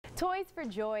Toys for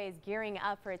Joy is gearing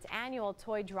up for its annual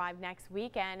toy drive next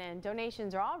weekend, and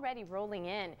donations are already rolling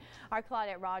in. Our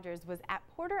Claudette Rogers was at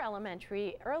Porter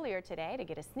Elementary earlier today to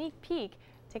get a sneak peek.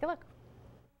 Take a look.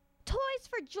 Toys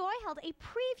for Joy held a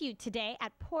preview today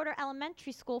at Porter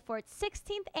Elementary School for its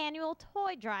 16th annual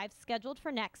toy drive scheduled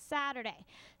for next Saturday.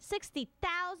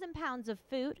 60,000 pounds of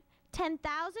food,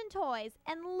 10,000 toys,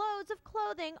 and loads of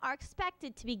clothing are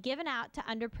expected to be given out to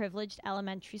underprivileged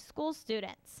elementary school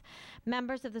students.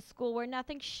 Members of the school were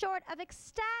nothing short of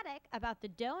ecstatic about the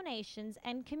donations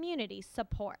and community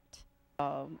support.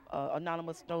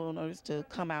 Anonymous donors to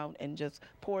come out and just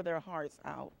pour their hearts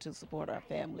out to support our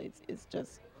families is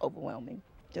just overwhelming.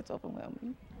 Just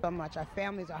overwhelming. So much. Our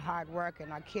families are hard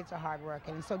working, our kids are hard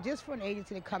working. And so just for an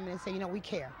agency to come in and say, you know, we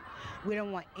care. We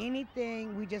don't want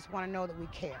anything, we just want to know that we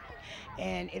care.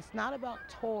 And it's not about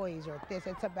toys or this,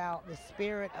 it's about the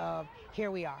spirit of here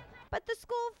we are. But the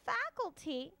school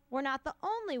faculty were not the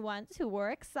only ones who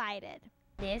were excited.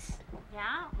 This.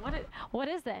 Yeah? What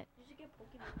is it?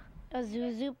 A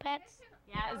Zuzu pets.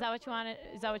 Yeah, is that what you want?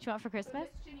 Is that what you want for Christmas?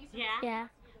 Yeah. Yeah.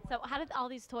 So how did all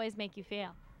these toys make you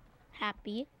feel?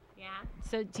 Happy. Yeah.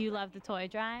 So do you love the toy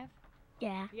drive?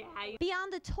 Yeah.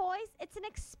 Beyond the toys, it's an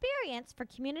experience for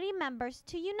community members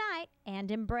to unite and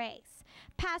embrace.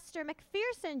 Pastor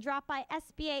McPherson dropped by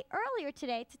SBA earlier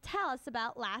today to tell us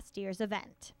about last year's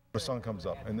event. The sun comes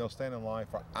up and they'll stand in line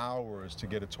for hours to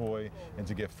get a toy and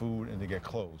to get food and to get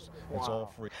clothes. Wow. It's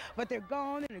all free. But they're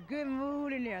gone in a good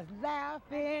mood and they're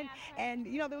laughing and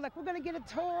you know they're like, we're gonna get a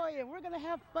toy and we're gonna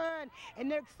have fun, and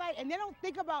they're excited, and they don't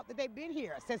think about that they've been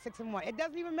here since 6 in the morning. It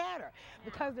doesn't even matter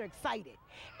because they're excited,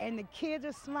 and the kids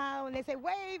are smiling. They say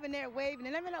wave and they're waving,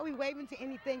 and they may not be waving to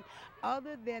anything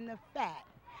other than the fact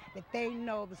that they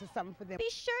know this is something for them. Be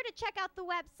sure to check out the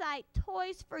website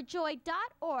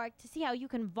toysforjoy.org to see how you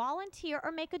can volunteer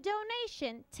or make a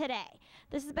donation today.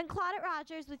 This has been Claudette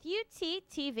Rogers with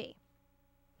U-TTV.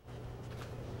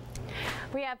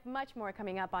 We have much more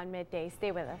coming up on Midday.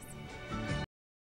 Stay with us.